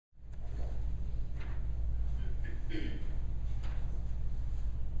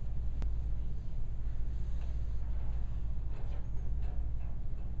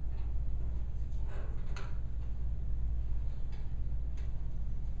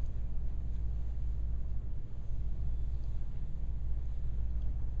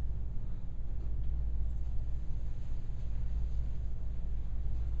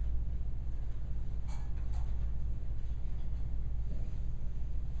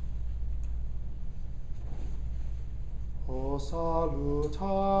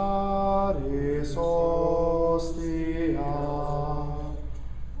salutaris ostia,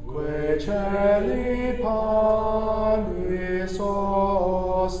 que celi panis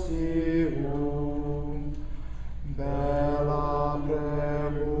ostium, bella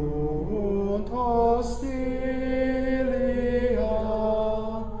premunt hostilia,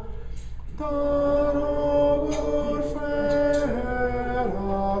 darobur fer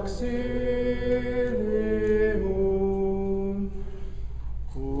auxilium,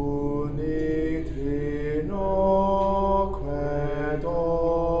 unic trinoque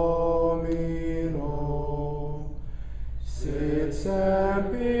Domino, sit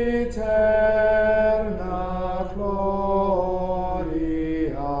sempiterna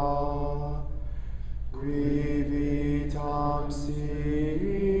gloria, qui vitam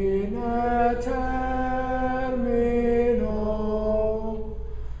sine termino,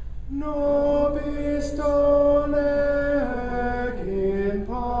 nobis donec in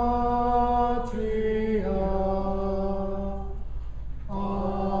patria.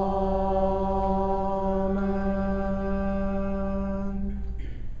 Amen.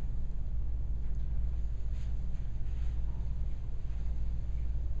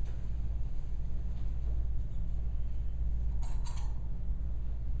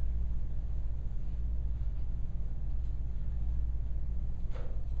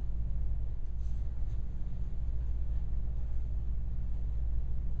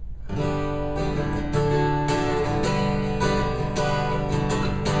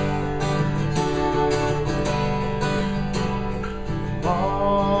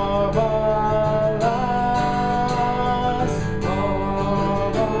 Marvelous,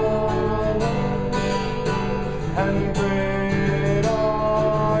 marvelous, and great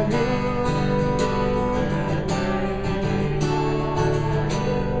are you.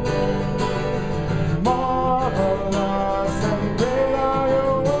 Marvelous and great are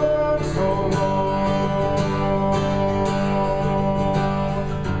your works, O Lord.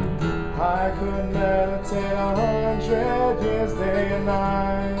 I could meditate 100 years, day and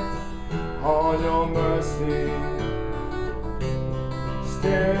night, on your mercy.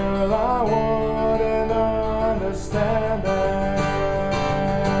 Still I wouldn't understand it,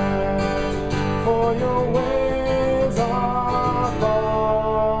 for your ways are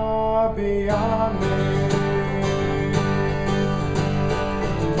far beyond me.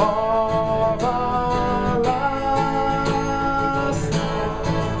 Marvelous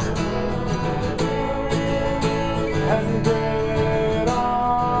and great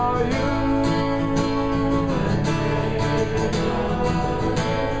are you.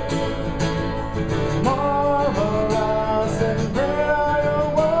 Marvelous and great are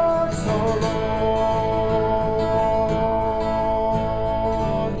your works, O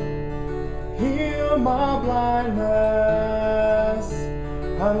Lord. Heal my blindness,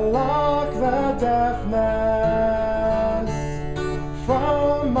 unlock the deafness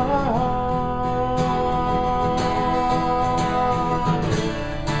from my heart.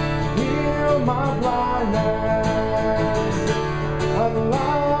 Heal my blindness,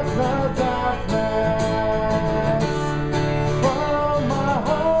 unlock the deafness from my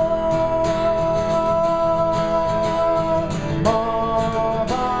heart. Marvelous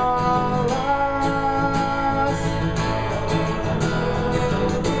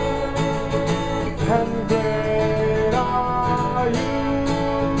and great are you.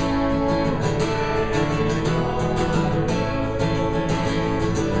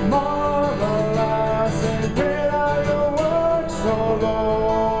 Marvelous and great are your works, O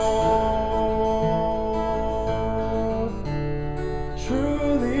Lord.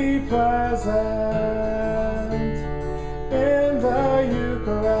 Truly present in the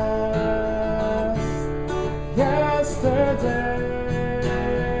Eucharist, yesterday,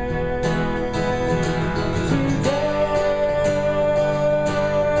 today,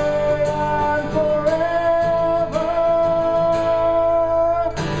 and forever.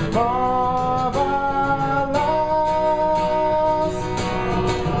 Marvelous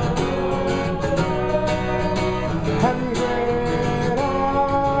and great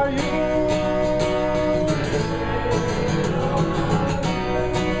are you.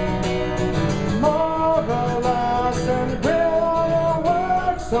 Marvelous and great are your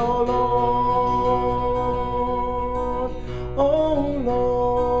works, O Lord, O Lord.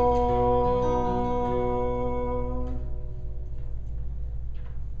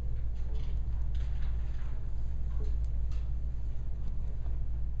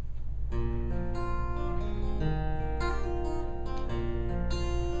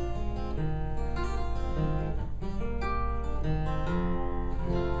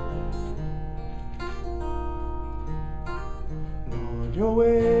 Lord, your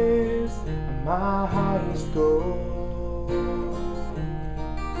ways are my highest goal.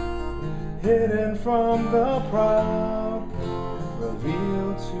 Hidden from the proud,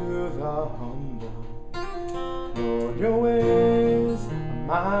 revealed to the humble. Lord, your ways are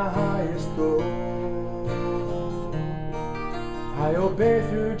my highest goal. I obey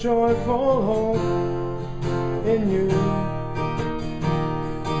through joyful hope in you,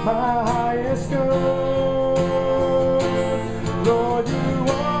 my highest goal. Lord, you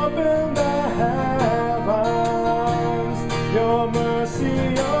open the heavens, your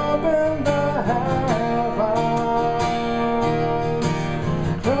mercy open the heavens.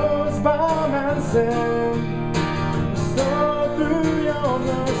 Closed by man's sin, restored through your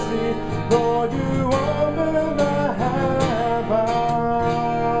mercy. Lord, you open the heavens.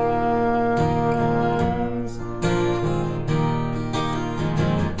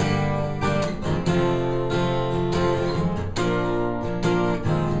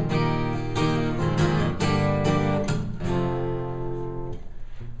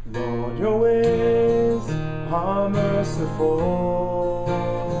 Lord, your ways are merciful,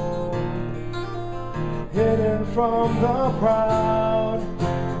 hidden from the proud,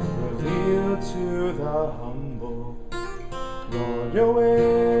 revealed to the humble. Lord, your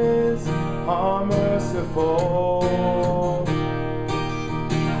ways are merciful.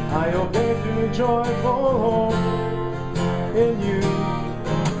 I obey through joyful hope in you,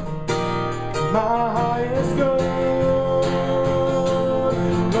 my highest goal.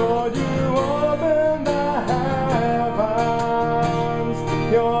 Lord, you open the heavens,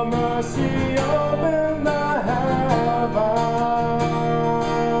 your mercy open the heavens.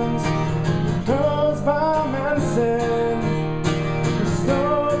 Closed by man's sin,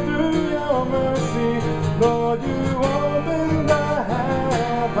 restored through your mercy. Lord, you open the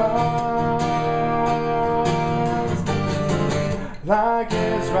heavens. Like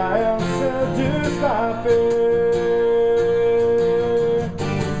Israel seduced by fear,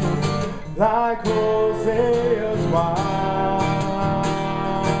 like Hosea's wife,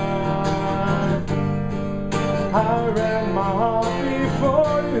 I ran my heart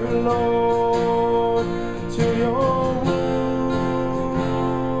before you, Lord, to your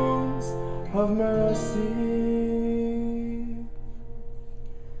wounds of mercy.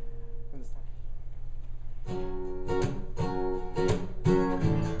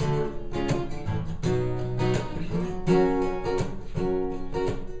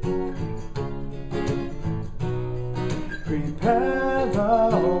 Prepare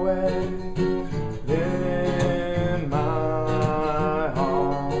the way in my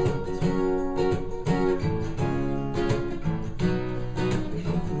heart.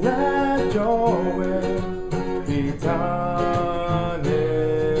 Let your will be done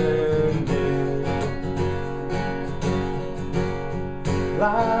in me.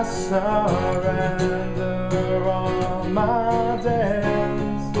 I surrender all my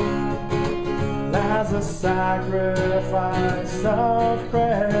days as a sacrifice of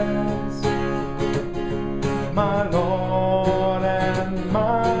praise, my Lord and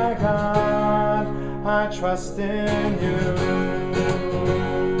my God, I trust in you.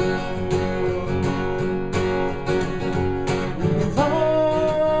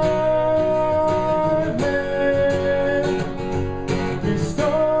 Revive me,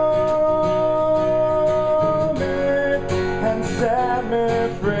 restore me, and set me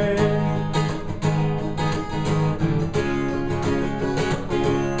free.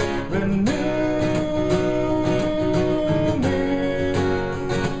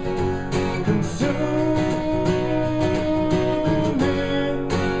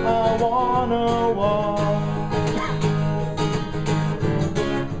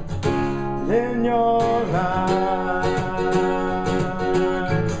 In your light,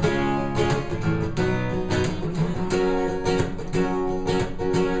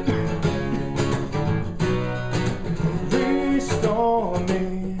 restore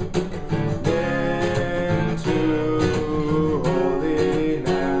me into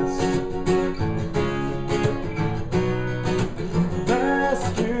holiness,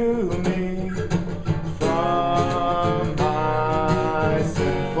 rescue me from my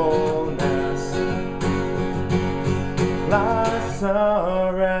sinfulness. I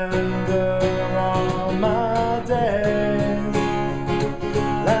surrender all my days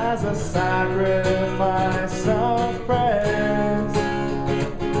as a sacrifice of praise,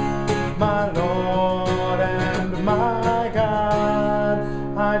 my Lord and my God,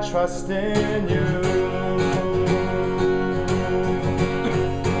 I trust in you.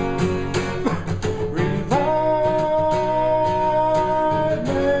 Revive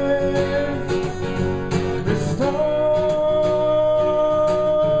me, restore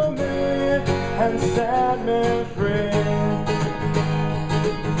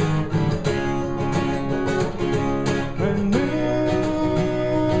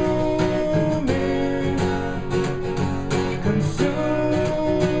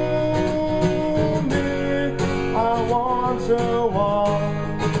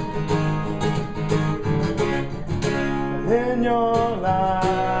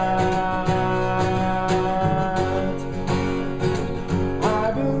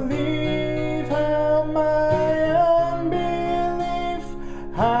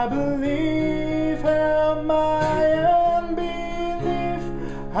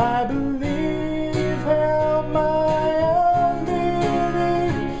I believe, help my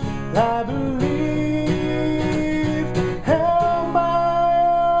unbelief. I believe, help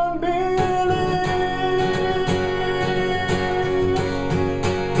my unbelief.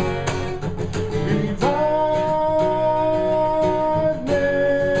 Revive me,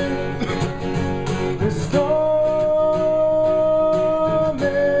 restore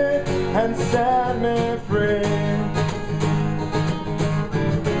me, and set me free.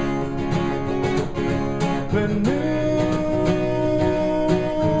 Renew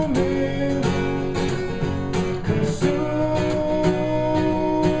me, consume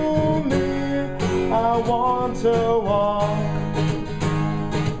me. I want to walk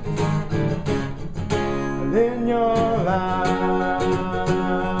in your light.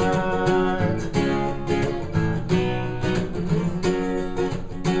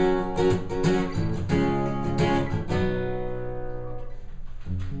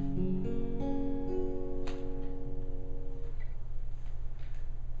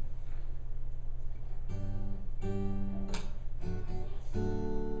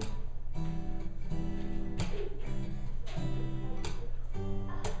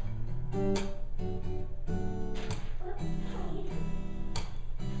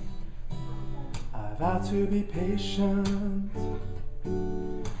 I vow to be patient,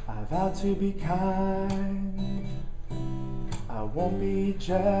 I vow to be kind. I won't be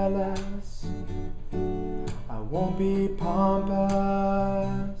jealous, I won't be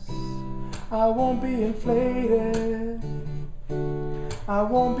pompous, I won't be inflated, I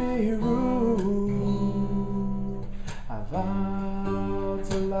won't be rude. I vow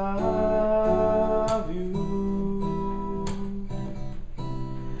to love you,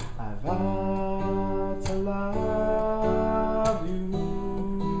 I vow to love you.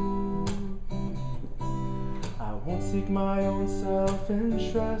 I won't seek my own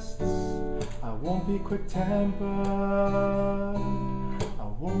self-interests, I won't be quick-tempered, I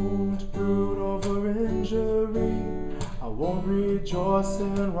won't brood over injury, I won't rejoice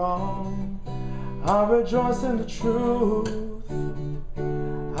in wrong. I'll rejoice in the truth,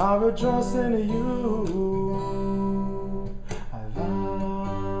 I'll rejoice in you. I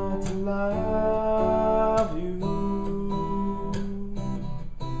vow to love you,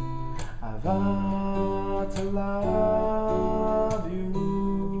 I vow to love you.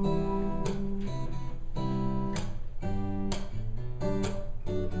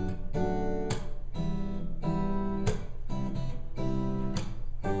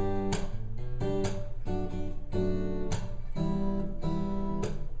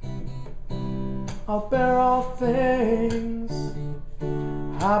 I'll bear all things,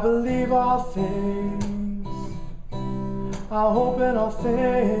 I believe all things, I'll hope in all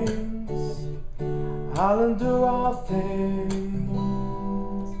things, I'll endure all things.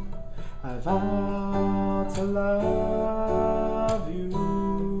 I vow to love you,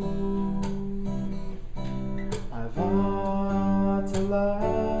 I vow to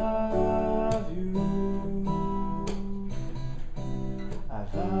love you, I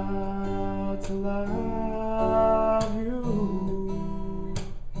vow to love you,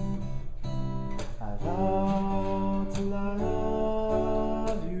 I vow to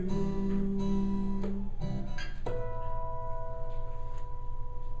love you.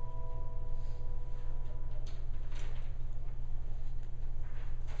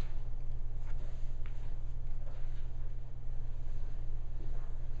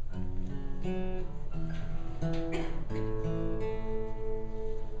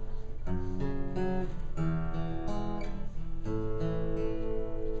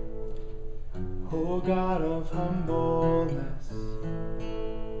 O God of humbleness,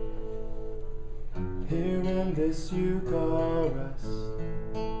 here in this Eucharist,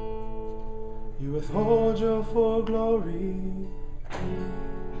 you withhold your full glory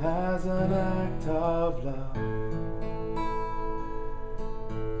as an act of love.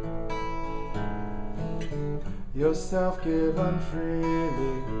 Yourself given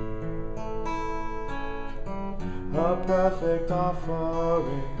freely, a perfect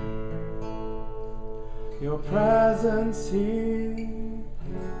offering. Your presence here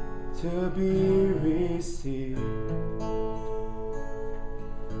to be received.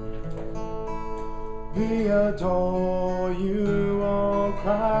 We adore you, O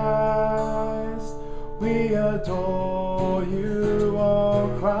Christ. We adore you, O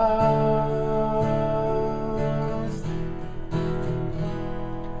Christ.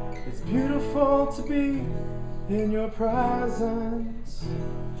 It's beautiful to be in your presence.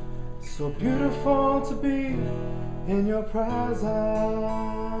 So beautiful to be in your presence.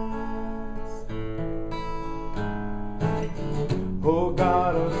 O God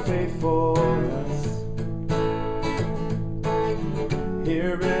God of faithfulness,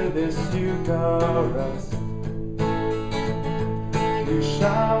 here in this Eucharist, you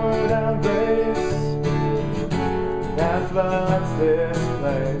shower down grace that floods this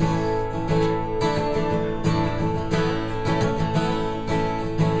place.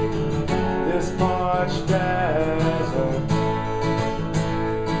 This parched desert,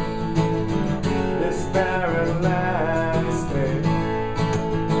 this barren landscape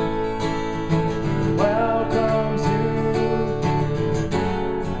welcomes you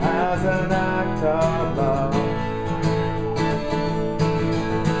as an act of love.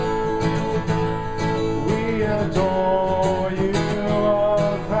 We adore you,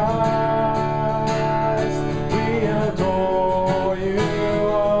 oh Christ. We adore you,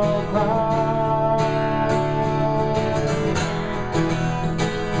 oh Christ.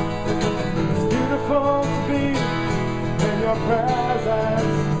 It's beautiful to be in your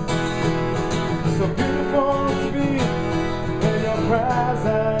presence. So beautiful to be in your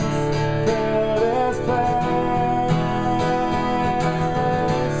presence. Fill this place.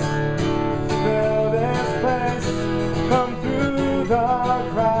 Fill this place. Come through the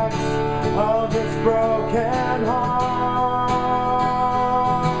cracks of this broken heart.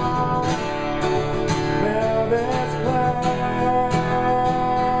 Fill this place.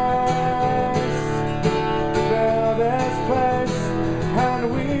 Fill this place. And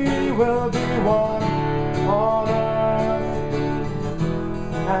we will be one on earth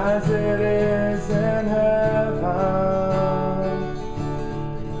as it is in heaven.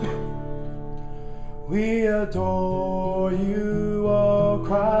 We adore you, oh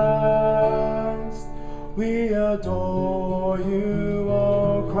Christ. We adore you,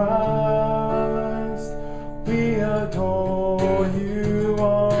 oh Christ. We adore you,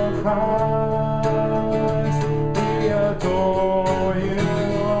 oh Christ. We adore you,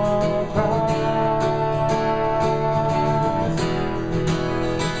 oh Christ.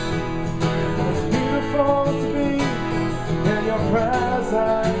 It's beautiful to be in your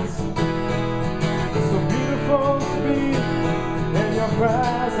presence. So beautiful to be in your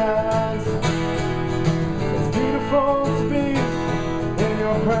presence. It's beautiful to be in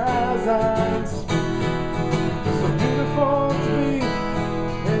your presence. So beautiful to be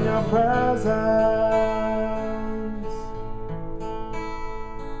in your presence.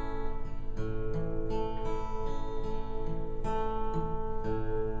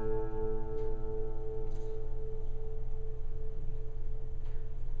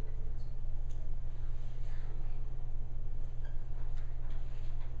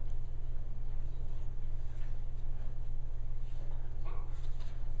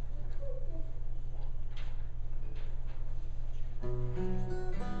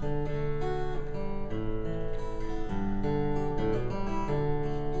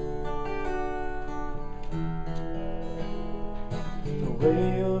 The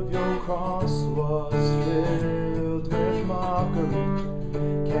way of your cross was filled with mockery.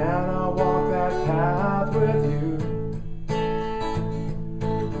 Can I walk that path with you?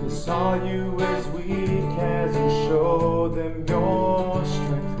 They saw you as weak as you showed them your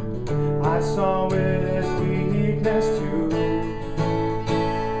strength. I saw it as weakness too.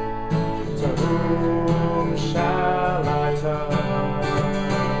 To whom shall I turn?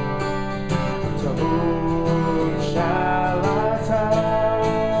 To whom shall I turn?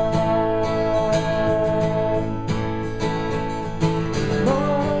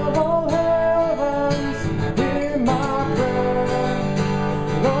 Lord of all heavens, hear my prayer.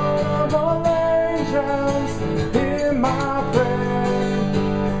 Lord of all angels, hear my prayer.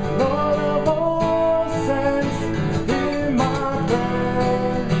 Lord of all saints,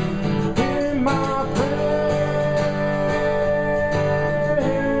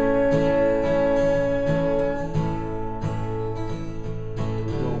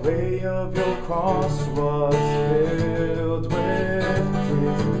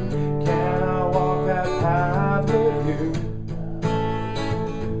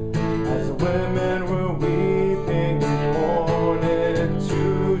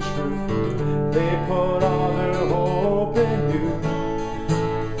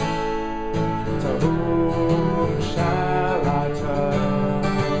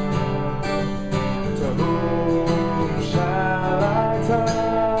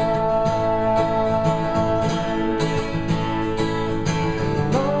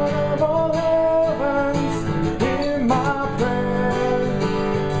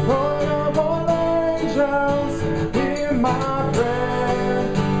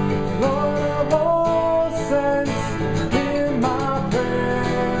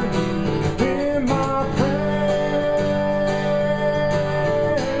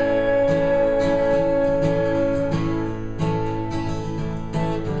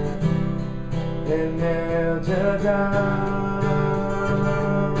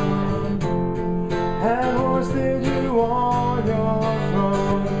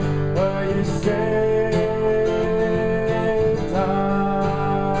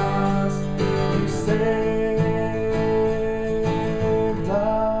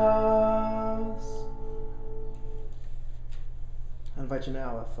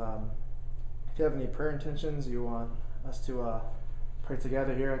 if you have any prayer intentions you want us to pray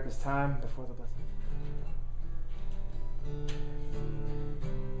together here at this time before the blessing.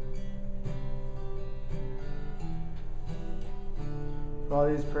 For all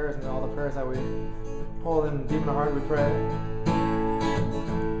these prayers and all the prayers that we hold in deep in our heart, we pray.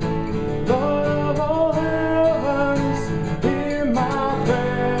 Lord of all heavens, hear my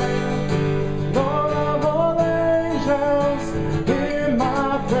prayer. Lord of all angels, hear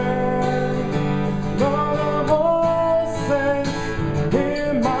my prayer. Lord of all saints,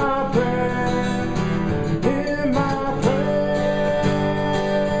 hear my prayer. Hear my prayer.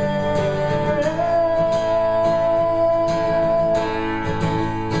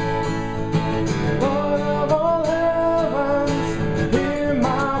 Lord of all heavens, hear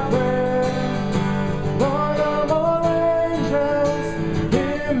my prayer. Lord of all angels,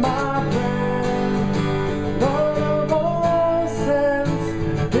 hear my prayer. Lord of all saints,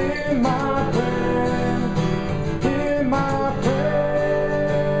 hear my prayer. Hear my prayer.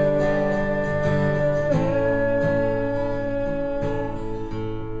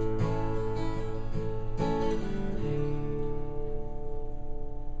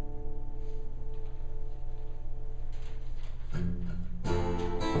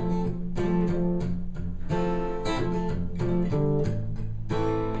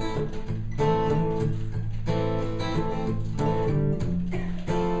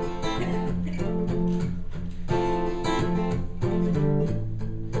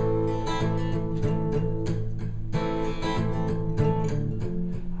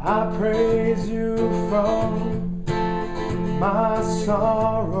 I praise you from my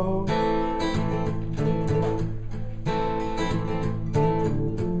sorrow,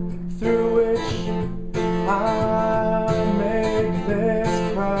 through which I make this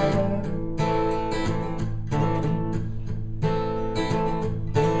cry.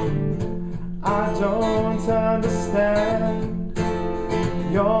 I don't understand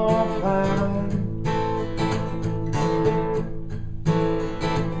your plan,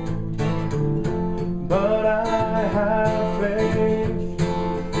 but I have faith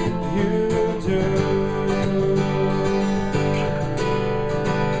you do.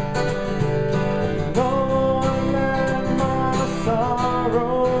 Lord, let my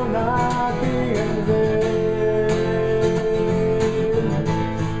sorrow not be in vain.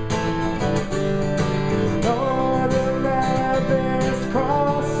 Lord, let this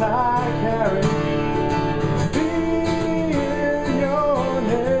cross I carry be in your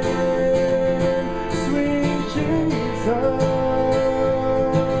name, sweet Jesus,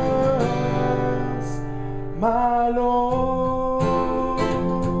 my Lord.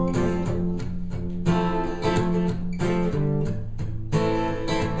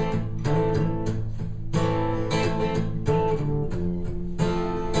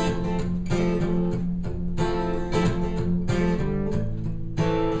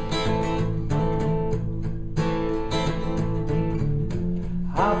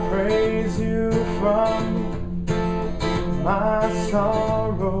 I praise you from my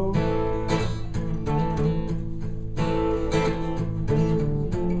sorrow,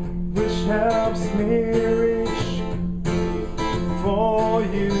 which helps me reach for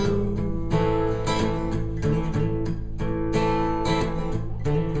you.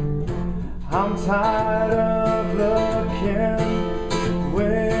 I'm tired of looking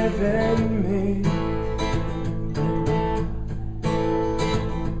within me,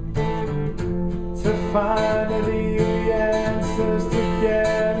 to find the answers to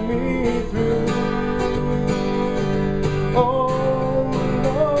get me through. Oh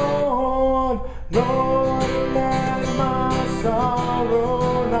Lord, Lord, let my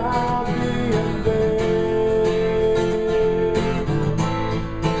sorrow not be in vain.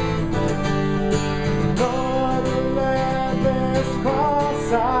 Lord, let this cross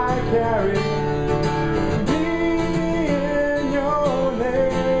I carry be in your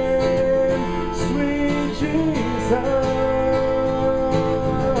name, sweet Jesus,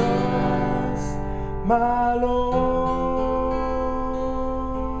 my Lord.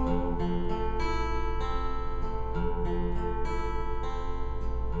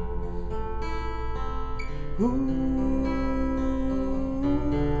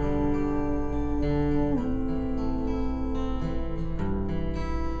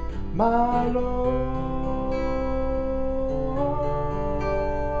 My Lord.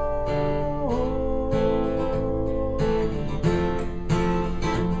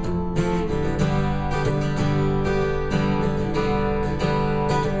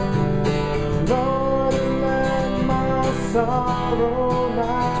 Lord, let my sorrow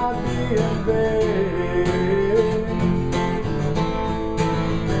not be in vain.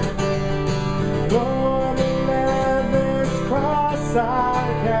 Lord, let this cross I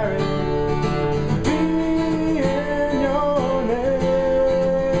carry be in your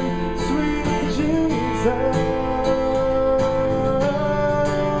name, sweet Jesus,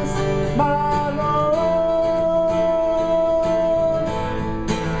 my Lord,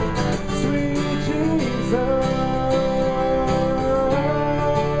 sweet Jesus,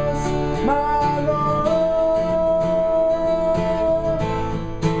 my Lord,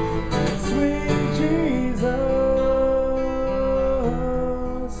 sweet Jesus,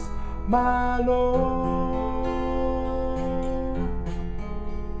 my Lord.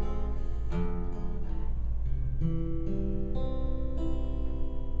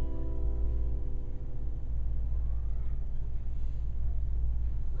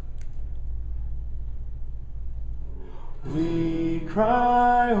 We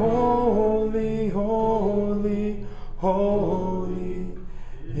cry, holy, holy, holy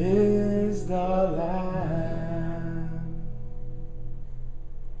is the Lamb.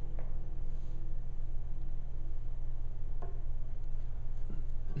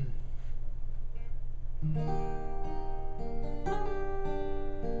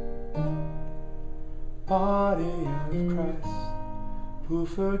 Body of Christ, who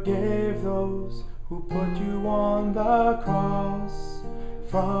forgave those who put you on the cross,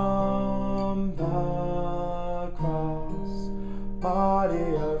 from the cross.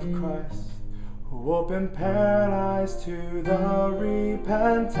 Body of Christ, who opened paradise to the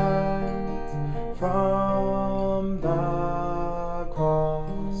repentant, from the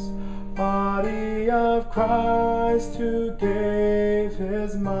cross. Body of Christ, who gave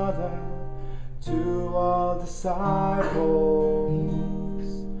his mother to all disciples,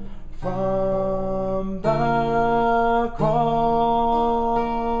 from the cross.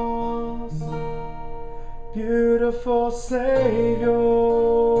 Beautiful Savior,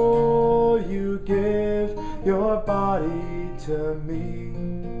 you give your body to me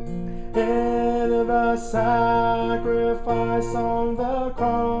in the sacrifice on the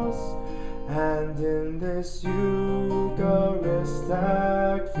cross, and in this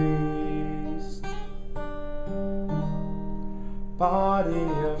Eucharistic feast. Body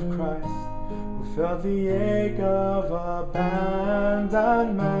of Christ, who felt the ache of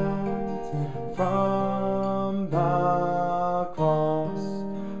abandonment, from the cross.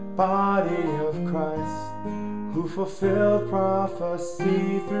 Body of Christ, who fulfilled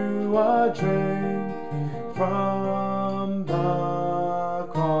prophecy through a drink, from the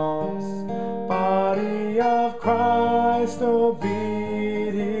cross. Body of Christ, obedient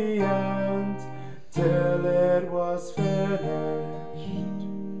till it was finished,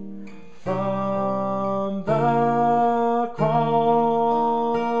 from the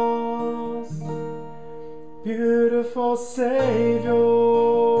cross. Beautiful Savior,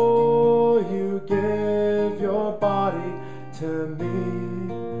 you give your body to me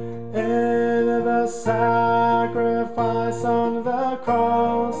in the sacrifice on the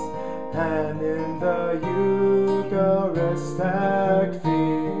cross, and in the Eucharistic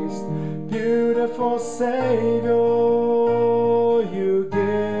feast. Beautiful Savior, you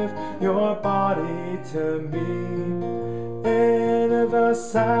give your body to me in the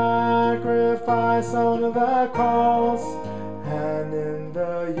sacrifice on the cross, and in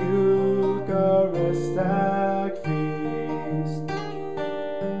the Eucharistic feast.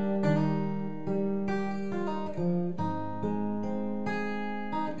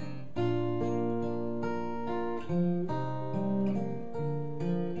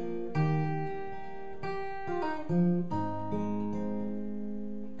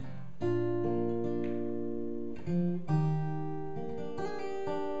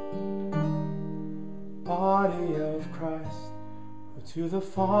 Body of Christ, who to the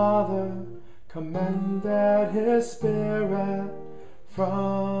Father commended his Spirit,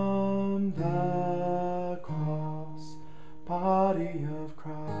 from the cross. Body of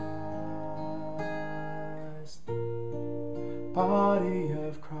Christ, body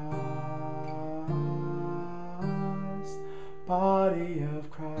of Christ, body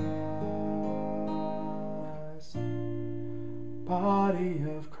of Christ, body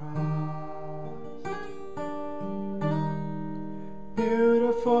of Christ.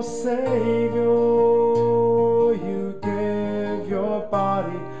 Beautiful Savior, you give your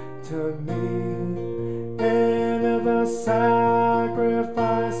body to me in the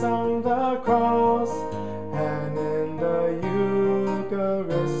sacrifice on the cross, and in the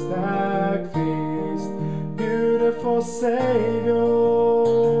Eucharistic feast. Beautiful Savior,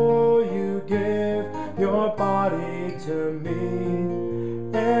 you give your body to me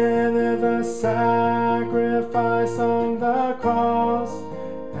in the sacrifice on the cross,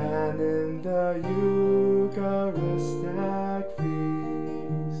 and in in the Eucharistic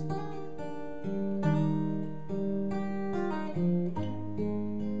feast.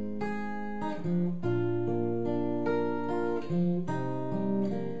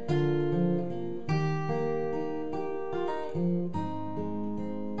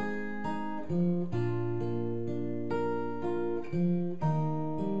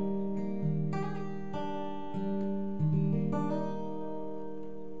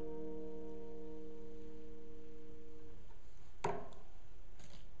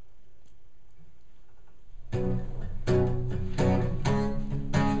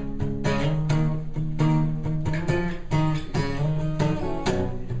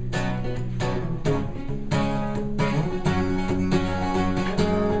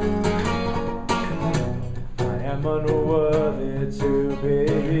 Unworthy to be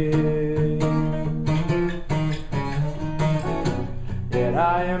here, yet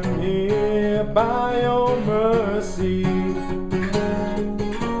I am here by your mercy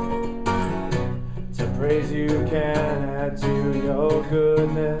to praise you can add to your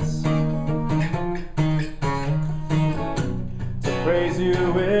goodness. To praise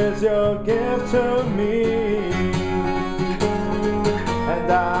you is your gift to me,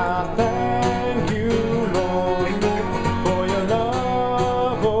 and I thank you, Lord, for your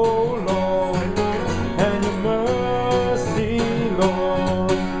love, oh Lord, and your mercy,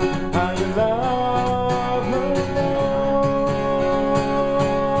 Lord, how you love me, Lord.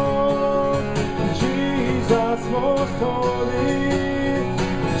 Jesus most holy,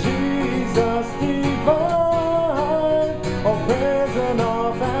 Jesus divine, all praise and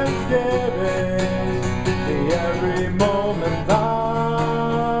all thanksgiving, be every moment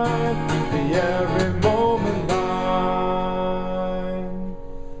thine, be every moment thine.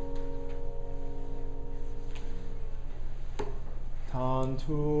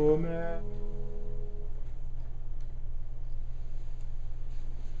 Tantum et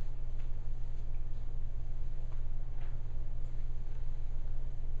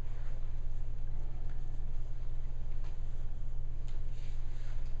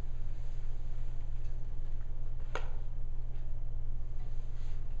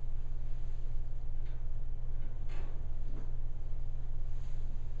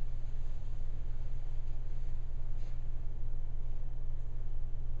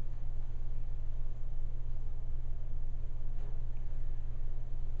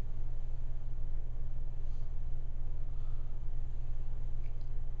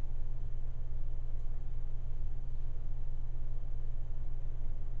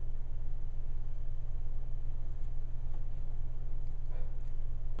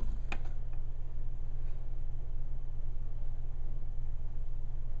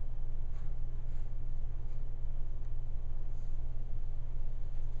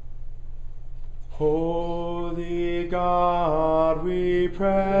Holy God, we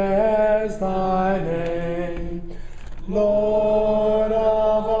praise thy name. Lord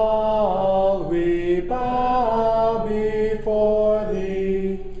of all, we bow before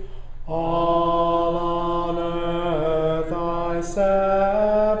thee. All on earth thy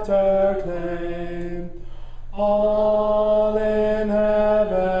scepter claim. All in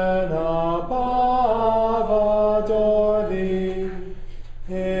heaven above adore thee.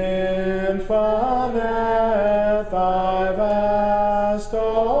 Infinite thy vast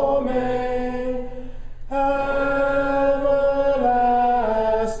domain, everlasting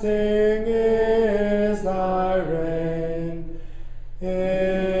is thy reign.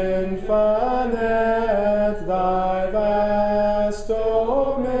 Infinite thy vast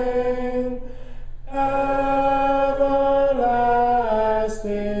domain.